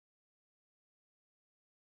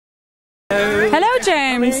Hello,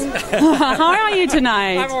 James. How are you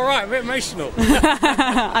tonight? I'm all right. A bit emotional.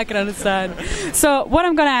 I can understand. So what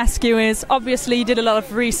I'm going to ask you is, obviously you did a lot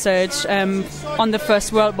of research on the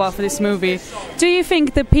First World War for this movie. Do you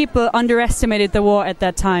think the people underestimated the war at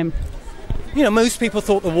that time? You know, most people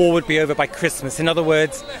thought the war would be over by Christmas. In other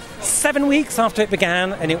words, 7 weeks after it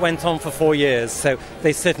began, and it went on for 4 years. So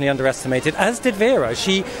they certainly underestimated, as did Vera.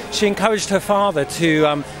 She encouraged her father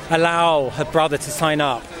to allow her brother to sign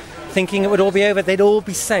up, thinking it would all be over, they'd all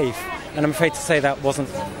be safe. And I'm afraid to say that wasn't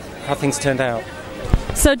how things turned out.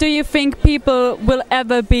 So do you think people will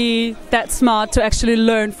ever be that smart to actually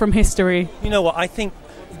learn from history? You know what, I think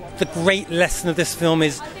the great lesson of this film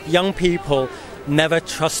is young people, never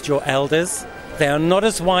trust your elders. They are not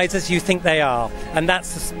as wise as you think they are. And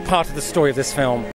that's part of the story of this film.